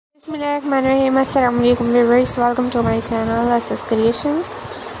Bismillahirrahmanirrahim. Assalamualaikum viewers. Welcome to my channel SS Creations.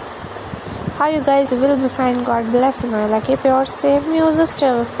 How you guys will be fine. God bless you. My lucky pure safe music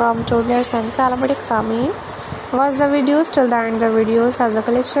still from tutorials and calamatic Samin. Watch the videos till the end. The videos has a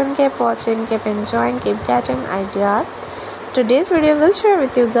collection. Keep watching, keep enjoying, keep getting ideas. Today's video will share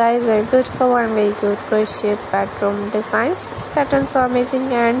with you guys very beautiful and very good crochet bedroom designs. Patterns so amazing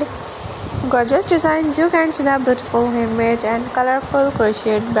and gorgeous designs. You can see the beautiful handmade and colorful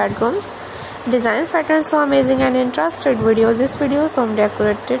crocheted bedrooms designs, patterns so amazing and interested videos. This video is home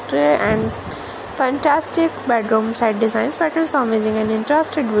decorated and fantastic bedroom side designs, patterns so amazing and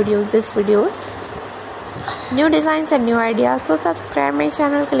interested videos. This videos new designs and new ideas. So subscribe my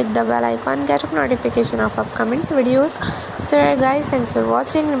channel, click the bell icon, get a notification of upcoming videos. So guys, thanks for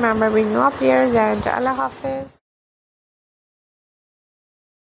watching. Remember being no players and Allah Hafiz.